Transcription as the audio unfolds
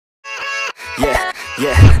Yeah,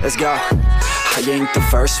 let's go. I ain't the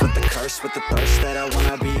first with the curse, with the thirst that I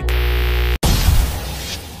wanna be.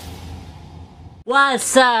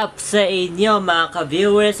 What's up sa inyo mga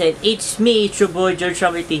ka-viewers, and it's me, it's your boy Jeorge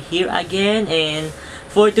here again. And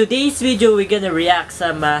for today's video, we're gonna react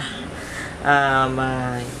some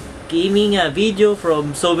gaming video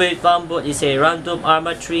from Soviet Bumble. It's a random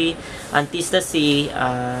Arma 3 Antistasi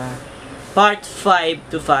part 5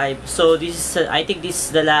 to 5. So this is I think this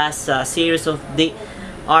is the last series of the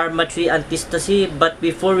Arma 3 Antistasi. But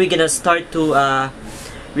before we're gonna start to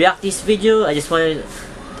react this video, I just wanted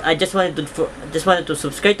to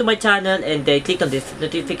subscribe to my channel and then click on the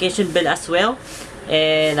notification bell as well.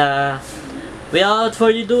 And without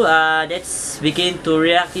further ado, let's begin to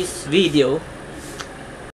react this video.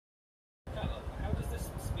 How does this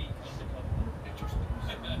speak undercover? Interesting.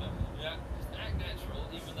 Yeah, just act natural,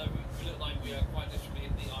 even though we look like we are quite literally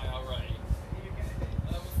in the IRA.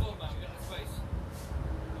 Before man, we got this face.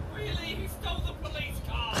 Really? He stole the police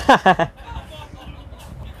car! He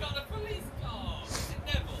got a police car! Is it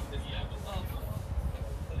Neville? Yeah, but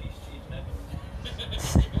police chief Neville.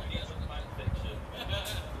 He has a fan fiction. A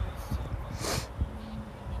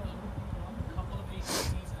couple of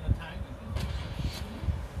ATCs and a tank.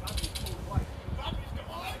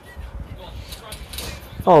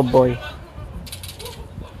 Oh boy. We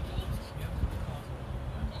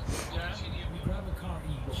grab a car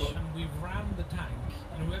each and we ram the tank,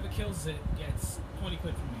 and whoever kills it gets 20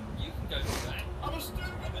 quid from me. You can go for that. I'm a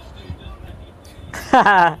student.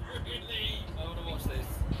 Really? I want to watch this.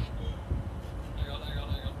 Hang on.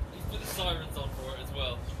 He's put the sirens on for it as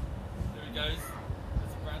well. There he goes.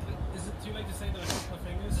 There's a Bradley. Is it too late to say that I crossed my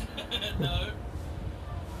fingers? No.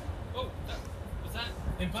 Oh, was that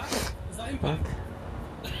impact? Is that impact?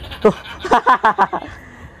 You got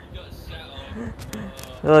shot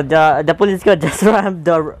on. Oh, the police car just rammed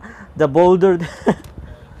the boulder.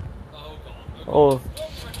 Oh god. Oh.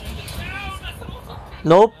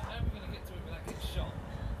 Nope. How are we going to get to him without getting shot?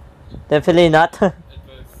 Definitely not.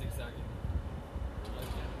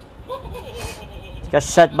 Got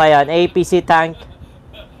shot by an APC tank. So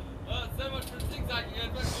much for zigzagging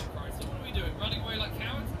and Christ. So what are we doing? Running away like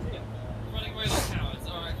cowards? Yeah. Running away like cowards.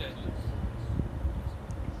 Alright, okay.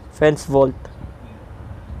 Fence vault. How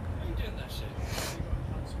are you doing that shit?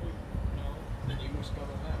 No. Then you must go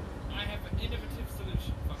around. I have an innovative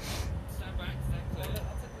solution. Fuck. Stand back, stand clear.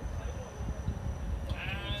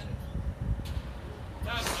 And...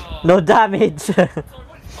 No damage. Sorry,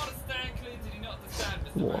 what did you want to stand clear? Did you not understand,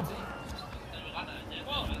 Mr. Bradley?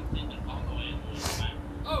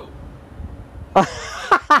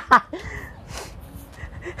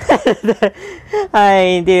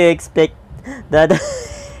 I didn't expect that.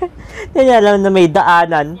 Hindi niya alam na may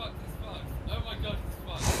daanan. Oh my god, he's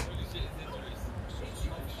fucked. Holy shit, his injuries.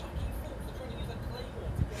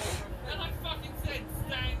 And I fucking said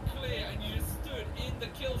stand clear and you just stood in the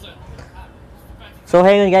kill zone. So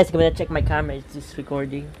hang on guys, I'm gonna check my camera. Is this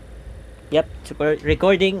recording? Yep, it's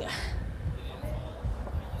recording.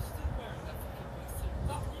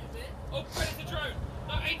 Oh, Predator drone!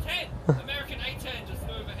 No, A-10! American A-10 just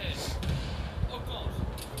flew overhead. Oh god.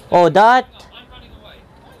 Oh, that I'm running away.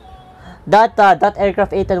 that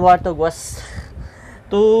aircraft A-10 Warthog was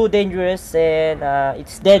too dangerous, and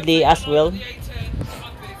it's deadly as well. The A-10,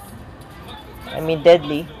 fuck this. I mean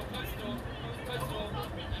deadly. Close door.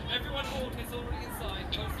 Everyone hold is already inside.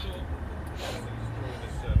 Close door.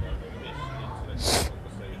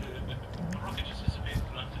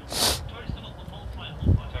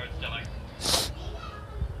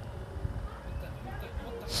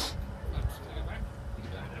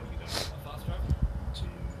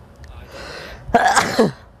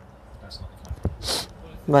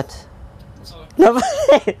 But no,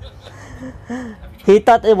 he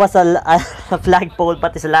thought it was a flagpole,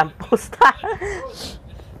 but it's a lamppost. We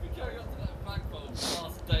carry on to that flagpole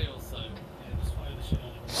last day or so. Yeah, just fire the shit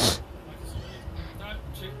out of them. Don't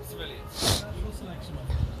shoot civilians.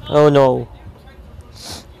 Oh no.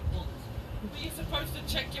 But you're supposed to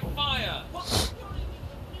check your fire.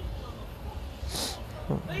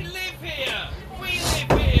 They live here. We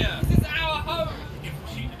live here. This is our home.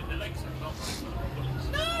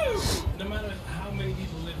 No! No matter how many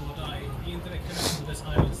people live or die, the internet connection to this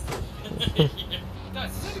island still.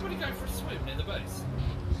 Guys, is anybody going for a swim near the base?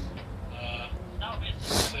 No,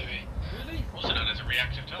 it's swimming. Really? Also known as a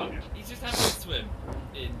reactive target. He's just having a swim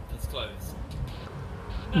in his clothes.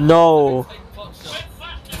 No. Take pot shots.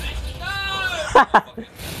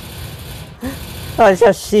 No! Oh,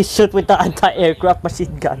 she shoot with the anti-aircraft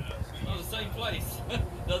machine gun. Oh, the same place.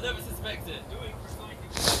 They'll never suspect it.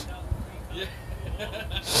 Yeah.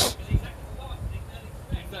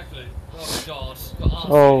 Exactly. Exactly. Oh god. Got arse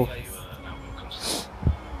Oh. in the face.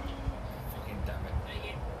 Fucking damn it.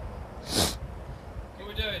 What are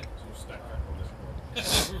we doing?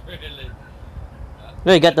 Really?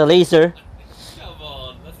 We got the laser. Come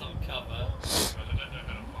on, that's not cover.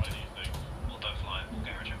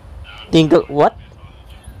 Tingle. What?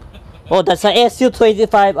 Oh, that's a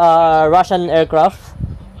Su-25 Russian aircraft.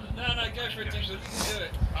 No, go for it, Dingle. You can do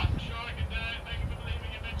it. I'm sure I can do it. Thank you for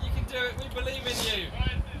believing in me. You can do it. We believe in you.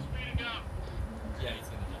 Why is this speeding up? Yeah, he's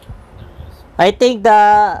gonna do it. There he is. I think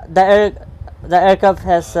the aircraft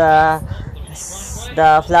has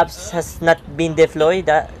the flaps has not been deployed.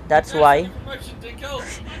 That's why. Promotion, Dingle.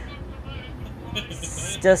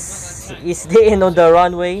 It's just is staying on the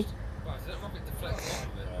runway. Right, so that rocket deflects out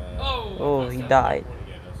of it. Oh! Oh, he died.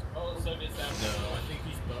 Oh, the Soviets down. No, I think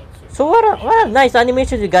he's bugged. So what a nice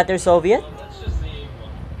animation you got there, Soviet. That's just the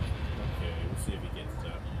one. Okay, we'll see if he gets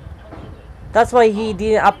that. That's why he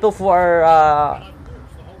didn't upload for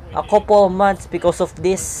a couple of months because of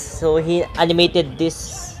this. So he animated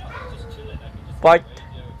this part.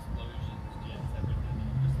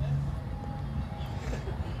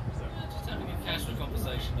 Just having a casual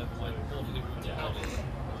conversation over my orderly routed body.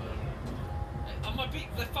 I might be,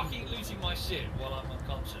 they're fucking looting my shit while I'm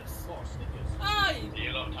unconscious. Hey!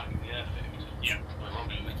 Yeah, a lot of time in the airfield. Yeah, we're We're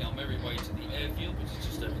robbing. making our merry way to the airfield, which is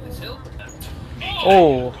just over this hill.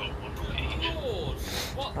 Oh, Lord!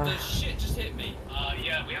 What the shit just hit me?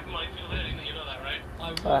 Yeah, we have a minefield here, you know that, right?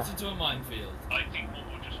 I walked into a minefield. I think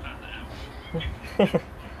we'll just found that out.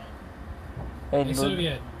 and Hey,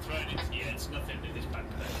 Soviet. It's nothing, it is bad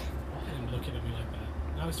today. Him looking at me like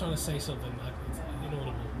that. I was trying to say something like it's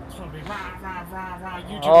inaudible. It's trying to be rah rah rah rah.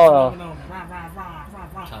 YouTube Oh. phenomenon. Rah rah rah rah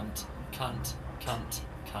rah. Cunt, cunt, cunt,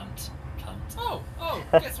 cunt, cunt. Oh,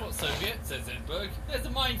 guess what, Soviet, says Edberg. There's a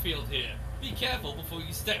minefield here. Be careful before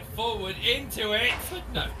you step forward into it.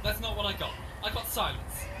 No, that's not what I got. I got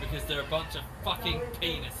silence, because they're a bunch of fucking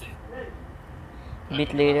penises.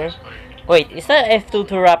 bit later. Wait, is that F-22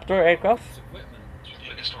 Raptor aircraft? It's equipment.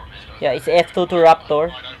 Yeah, it's F-22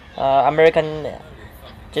 Raptor, American Holy fucking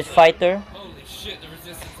jet shit. fighter. Holy shit, the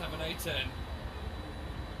resistance have an A-10.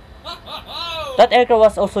 Ho, ho, ho! That aircraft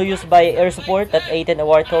was also used by air support. That A-10 a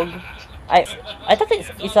Warthog. I thought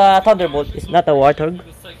it's a Thunderbolt. It's not a Warthog. It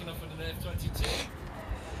was taken off with an F-22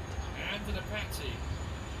 and an Apache.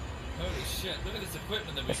 Holy shit, look at this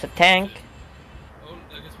equipment that we It's a tank. Oh,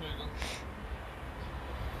 there goes Moogle.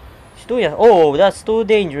 It's too, yeah. Oh, that's too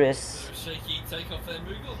dangerous. Bit of a shaky takeoff there,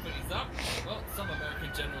 Moogle, but he's up. Well, some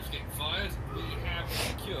American generals getting fired. We have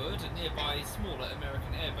secured a nearby smaller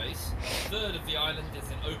American airbase. A third of the island is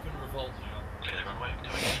in open revolt now. Clear the runway,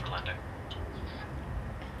 doing a landing.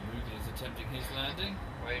 Moogle is attempting his landing.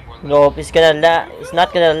 Way more Nope, it's gonna land. It's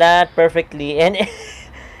not gonna land perfectly. And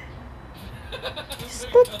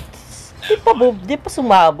di pa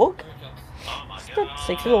sumabog. Here it comes. Oh my It's god. not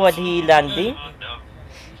sexual what he landing. Oh no.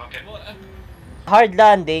 Fuck it. What? Hard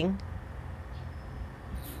landing.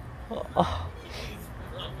 Oh,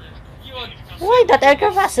 You are... why that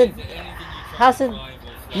aircraft hasn't Is there anything you try to hasn't drive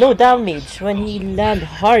or no fly? damage when he land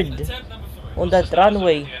hard Attempt number 3. on that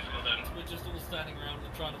runway. We're just all standing around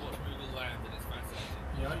and trying to watch Moogle land, and it's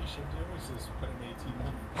fascinating. You know what you should do is just put an 18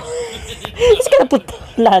 on. He's gonna put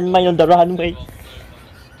landmine on the runway.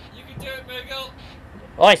 You can do it, Moogle!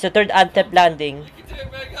 Oh, it's the third antep landing. You can do it,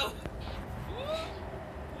 Moogle!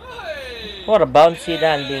 Hey! What a bouncy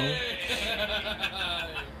landing.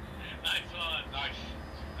 Nice one, nice.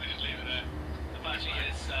 I just leave it there. Apache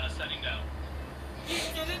is setting down. You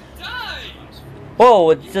didn't die! Oh,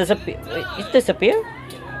 it disappear. It disappear?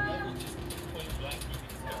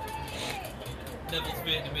 Neville's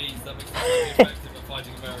Vietnamese, that makes him really effective at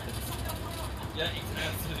fighting Americans. Yeah, he's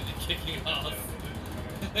absolutely kicking ass.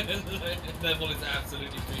 Neville is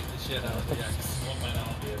absolutely beating the shit out of the Yanks. One man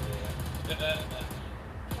army over here.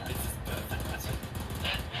 It's just perfect.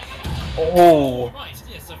 Oh. Right,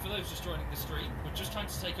 yeah, so for those just joining the stream, we're just trying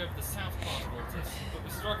to take over the south part of Baltic, but we're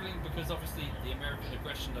struggling because obviously the American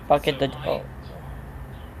aggression level Bucket is the so high. oh.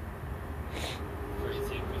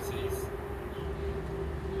 Crazy NPCs.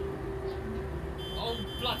 Oh,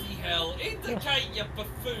 bloody hell! Indicate, you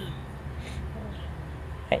buffoon!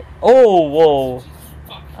 Hey. Oh, whoa. Jesus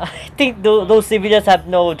fuck. I think those civilians have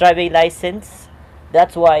no driving license.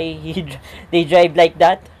 That's why they drive like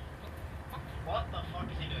that. What the fuck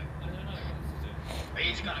is he doing? I don't know what this is doing.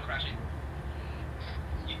 He's gonna crash it.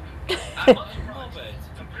 Knobhead.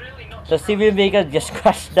 I'm really not The civilian vehicle just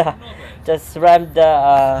crashed the, Knobhead. just rammed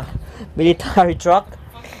the military truck.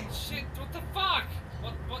 Fucking shit, what the fuck?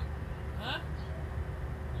 What? Huh?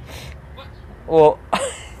 What? Oh,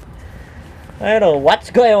 I don't know what's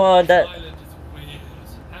going on. That Island is weird.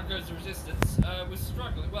 How goes the resistance. We're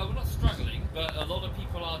struggling. Well, we're not struggling, but a lot of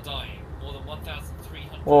people are dying. More than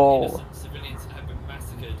 1,300 Whoa. innocent civilians have been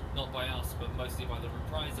massacred, not by us, but mostly by the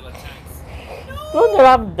reprisal attacks. Don't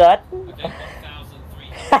ram that. Okay,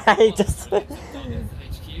 1,300 I just civilians have died at the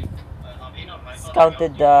HQ. I'm in on my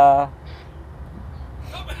counted the.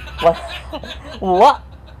 What? What?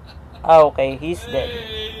 Ah, okay, he's dead.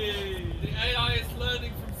 Hey, the AI is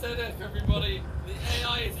learning from ZF, everybody. The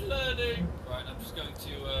AI is learning. Right, I'm just going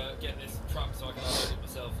to get this truck so I can unload it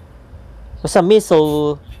myself. What's a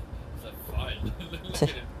missile? So fine. Look at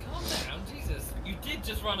him. Calm down, Jesus. You did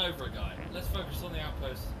just run over a guy. Let's focus on the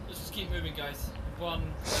outpost. Let's just keep moving, guys.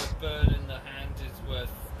 One bird in the hand is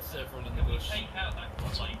worth several in the bush. Take out that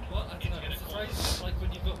like What? I don't know. What's the phrase? Like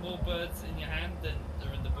when you've got more birds in your hand than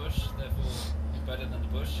they're in the bush, therefore you're better than the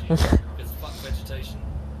bush. Because fuck vegetation.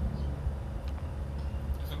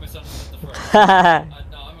 If I misunderstood the phrase.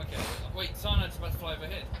 No, I'm okay. Wait, Cyanode's about to fly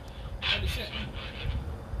overhead. Holy shit.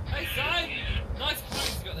 Hey, Cyan! Nice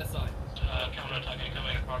points you got there, Cyan. Counter-attacking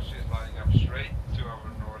coming across, she's lining up straight to our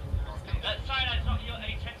northeast. Cyanode's not your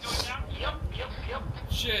A10 going down? Yep.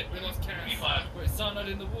 Shit, we lost Cass. Wait, is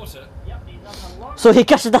Cyanode in the water? Yep, he's on the long. So he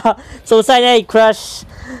crashed the. So Cyanide crashed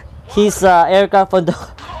his aircraft on the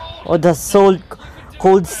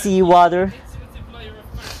cold sea water. Intuitive layer of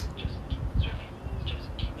fat.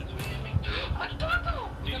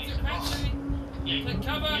 Take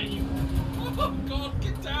cover! Oh god,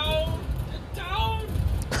 get down!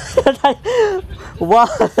 Get down! Wow.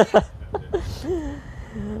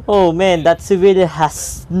 Oh man, that civilian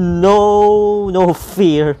has no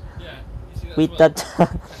fear Yeah, you see with that's that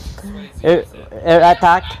well. air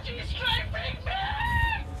attack.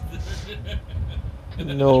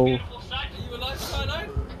 No. Are you alive, Cyanide?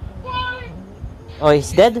 Why? Oh,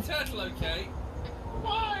 he's dead? Is the turtle okay?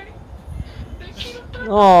 Why?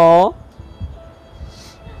 Oh.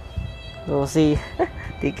 So see,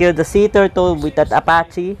 they killed the sea turtle with that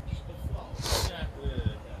Apache. Yeah.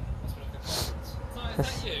 That's what I can conference.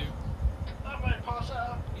 Is that you? That might pass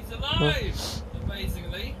out. He's alive!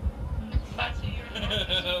 Amazingly. That's you.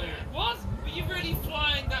 What? Were you really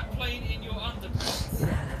flying that plane in your underpants?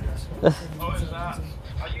 Oh, is that?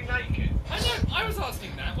 Are you naked? I know, I was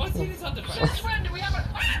asking that. Why is he in his Since underpants? when do we have a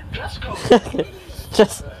dress code?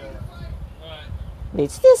 Just, Alright.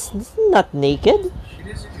 is this not naked?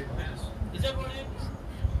 Is everyone in? Is everyone in?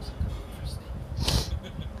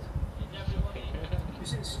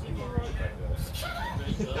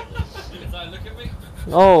 Is that look at me?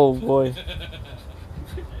 Oh boy. Is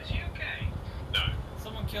he okay? No.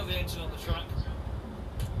 Someone kill the engine on the truck.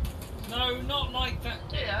 No, not like that.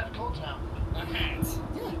 Yeah, I've called now. A hat.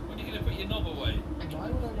 When are you going to put your knob away? Why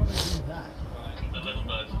would I want to do that? Right. The little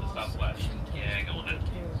bird to the southwest. Yeah, go on then.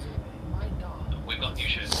 My dog. We've got new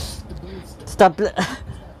shit. The boots. Stop. No,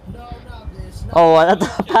 not this. Not Oh, what the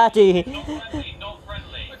Apache? Not friendly, not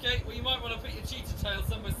friendly. Okay, well you might want to put your cheetah tail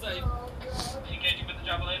somewhere safe. Oh, God. Engaging with the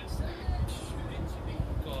javelin.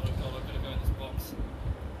 God, I've got to go in this box.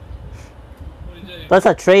 What do you do? That's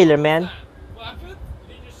a trailer, man. What happened?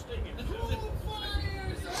 He just sting it.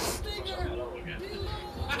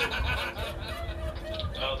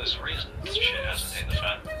 Oh, there's a reason. Shit hasn't hit the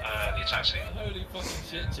fan. The attack scene. Holy fucking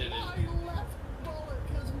shit, Jenny. My left bullet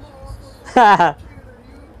has more of a Haha. computer.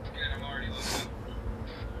 You. Yeah, I'm already looking.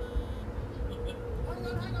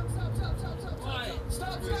 Hang on, stop. Why?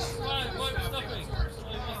 Stop. Why are we stopping? Oh,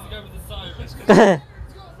 he wants to go with the siren. Let's go, take the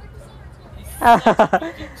He's such a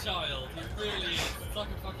fucking child. He really is. It's like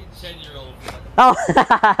a fucking 10-year-old. Oh.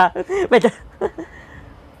 Wait.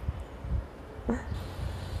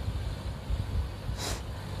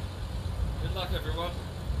 Good luck, everyone.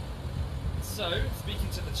 So, speaking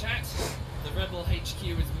to the chat, the Rebel HQ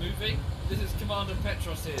is moving. This is Commander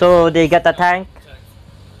Petros here. So they got the tank.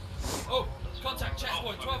 Oh, contact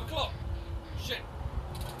checkpoint, 12 o'clock. Shit.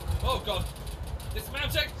 Oh god.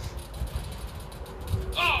 Dismounting.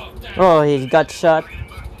 Oh, damn. Oh, he got shot.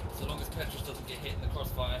 So long as Petros doesn't get hit in the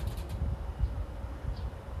crossfire.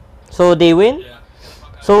 So they win. Yeah.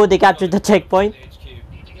 So they captured the checkpoint. HQ. Yeah,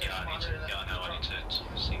 I need to. Yeah, I know. I need to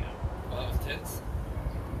see him. Well, that was tense.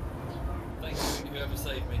 Thank you, whoever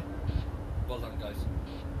saved me. Well done, guys.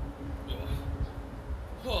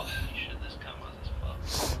 Oh, Should this come as his fuck?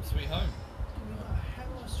 sweet home.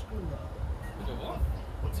 Hella Skrilla. We got what?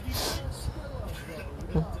 What did you say? Skrilla,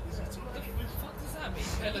 bro. What the fuck does that mean?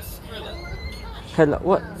 Hella Skrilla. Hello,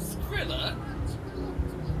 what? Skrilla?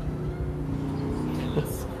 Hella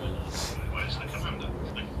Skrilla. Where's the commander?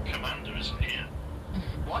 The commander isn't here.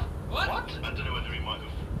 What? What? What? I don't know whether he might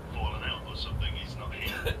have fallen out or something. He's not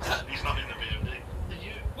here. He's not in the VOD. Did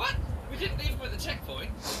you? What? We didn't leave him at the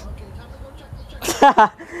checkpoint. Okay, time to go check the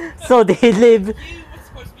check. So they leave. You were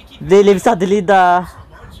supposed to be keeping They leave suddenly the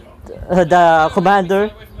commander.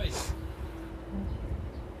 Away from me.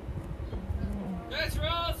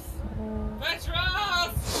 Petros!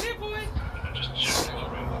 Petros! Here, boy! I'm just checking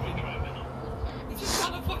what route we're driving on. He's just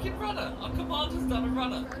done a fucking runner. Our commander's done a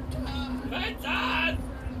runner. Petros!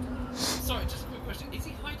 Sorry, just a quick question. Is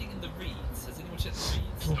he hiding in the reeds? Has anyone checked the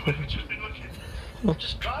reeds? We've just been looking.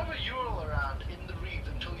 Just drive a Ural around in the reeds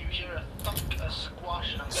until you hear a thunk, a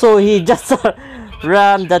squash, and So he just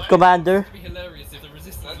rammed that commander. It would be hilarious if the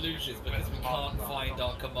resistance loses because we can't find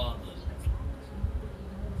our commander.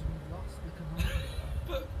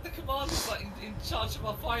 But the commander's like in charge of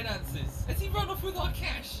our finances. Has he run off with our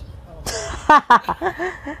cash?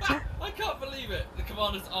 I can't believe it. The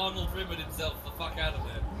commander's Arnold Rimmered himself the fuck out of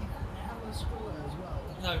there. Hella Skrilla as well.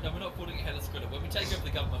 No, we're not calling it Hella Skrilla. When we take over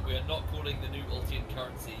the government, we are not calling the new Altian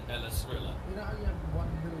currency Hella Skrilla. You know how you have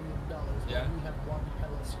 $1 billion? Yeah. We have one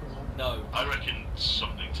Hella Skrilla. No. I reckon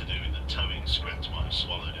something to do with the towing script might have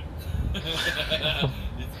swallowed him.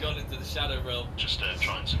 It's gone into the shadow realm. Just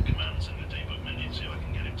trying some commands in the debug menu, see if I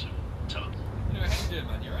can get him to tell him. Anyway, how you doing,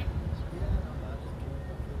 man? You alright? Yeah, not bad.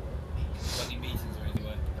 Got any meetings or anything?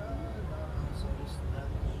 No, so just that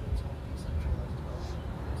it's all decentralized development.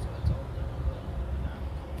 So it's all done now.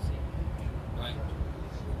 See, Right.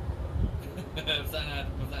 Was that an ad?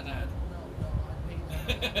 Was that an ad? no, I paid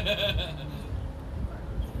that.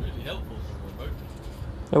 Really helpful for a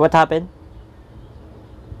remote. What happened?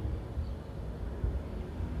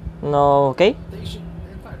 No, okay. They should,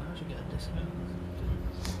 in fact, I should get a discount.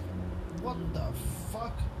 What the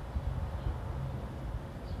fuck?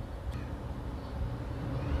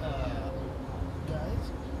 Guys?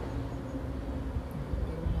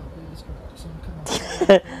 Better not be distracted. Some kind of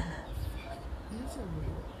Is it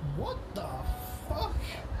real? What the fuck?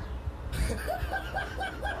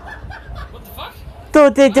 What the fuck? So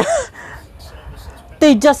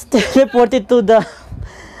they just teleported to the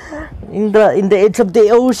in the edge of the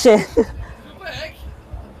ocean. Where?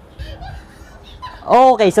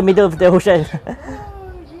 Okay, sa middle of the ocean.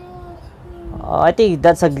 I think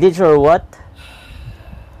that's a glitch or what?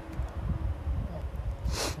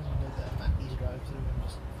 I'm gonna go to Mackey's drive-thru and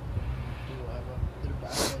just fucking do whatever. They're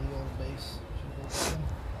back by the old base. Should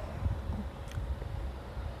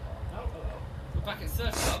go to them. We're back at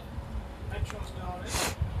Surf Club.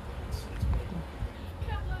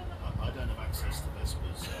 I don't have access to this,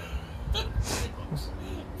 but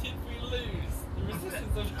Did we lose? The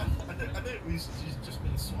resistance of... I know he's just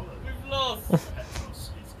been swallowed. We've lost. Petros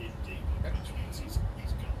is in debug, which means he's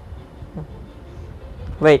gone.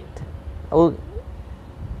 Wait. Oh.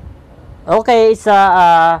 Okay, it's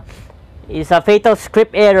a fatal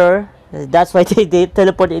script error. That's why they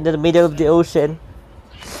teleport into the middle of the ocean.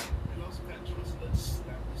 We lost Petros, let's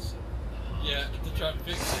snap this. Yeah, to try and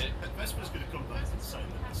fix it. Vesper's going to come back and say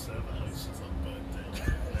that the server host is on birthday.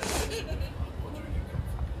 Ordering a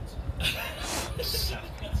confidence.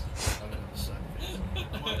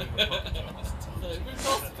 We've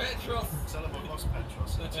lost Petros. Tell him I've lost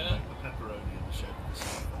Petros and to make the pepperoni in the shape of the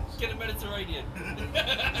server. Get a Mediterranean. I'm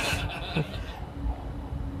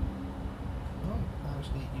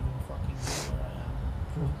actually even fucking know where I am.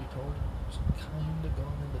 Truth be told, just kinda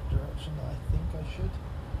going in the direction that I think I should.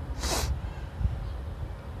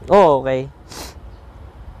 Oh, okay.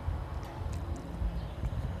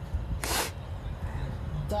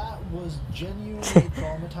 That was genuinely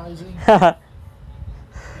traumatizing. I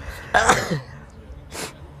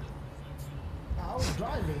was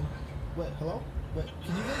driving. Wait, hello? Wait,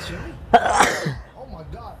 can you guys hear me? Oh my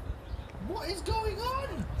god. What is going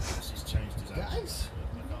on? He's changed his Guys? actions.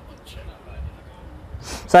 I can't like check that.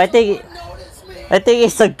 So I think Notice me!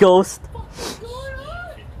 it's a ghost. What's going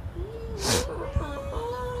on?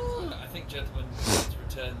 I think gentlemen need to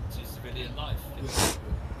return to civilian life. The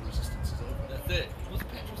resistance is over. That's it. Was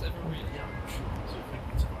Petros ever real? Yeah, I'm sure. So I think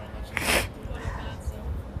it's quite legendary.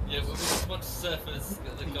 Yeah, well, we just watched surfers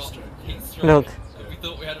that got heat stroke. Look. And we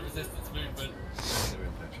thought we had a resistance movement.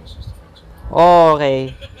 Oh,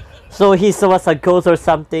 okay. So he was a ghost or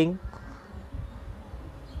something.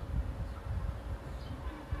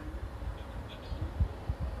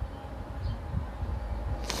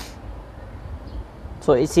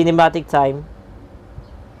 So it's cinematic time.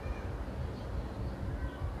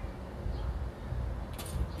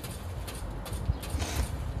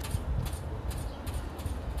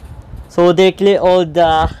 So they clear all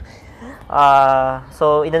the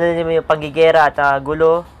so inano nila yung panggigera at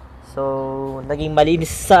gulo. So naging malinis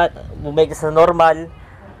sa bumalik sa normal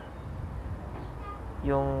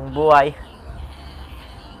yung buhay.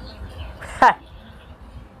 Ha!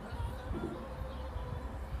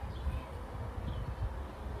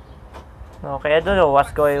 Okay, I don't know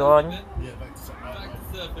what's going on. Yeah, back to Back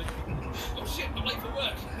to surfing. Oh shit, I'm late for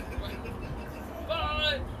work.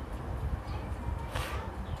 Bye.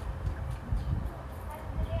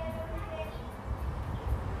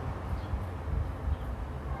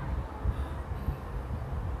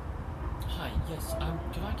 Hi, yes,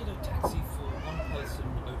 can I get a taxi for one person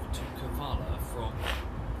over to Kavala from...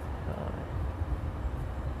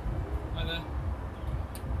 Hi there.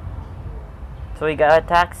 So we got a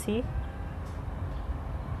taxi.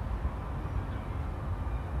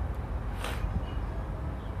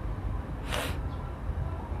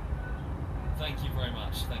 Thank you very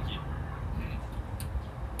much, thank you.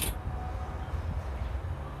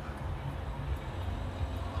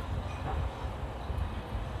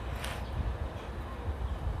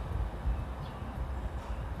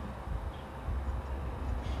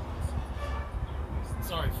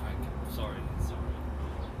 Sorry, Frank. Sorry.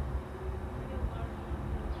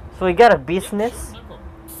 So we got a business. No problem.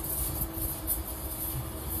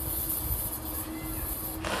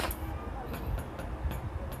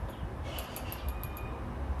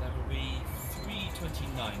 That will be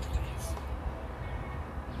 329, please.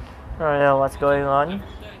 I don't know what's going on. Have a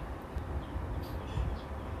good day.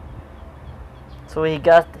 So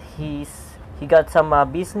he got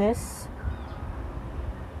some business.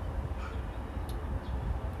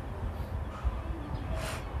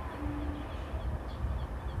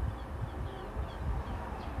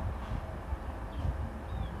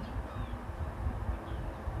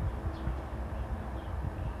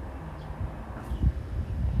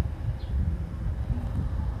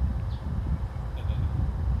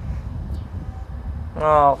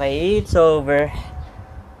 Okay, it's over.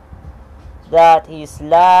 That is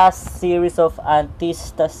last series of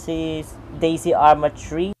Antistasi Dayz Arma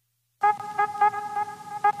 3.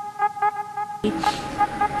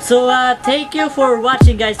 So thank you for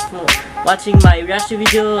watching, guys, for watching my reaction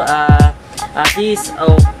video. Please,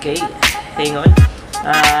 okay, hang on.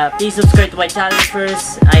 Please subscribe to my channel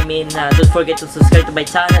first. Don't forget to subscribe to my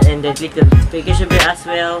channel and then click the notification bell as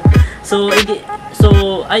well. So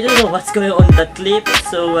I don't know what's going on that clip.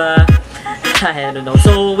 So I don't know.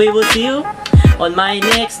 So we will see you on my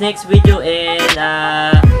next video,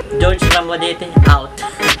 and Jeorge from out.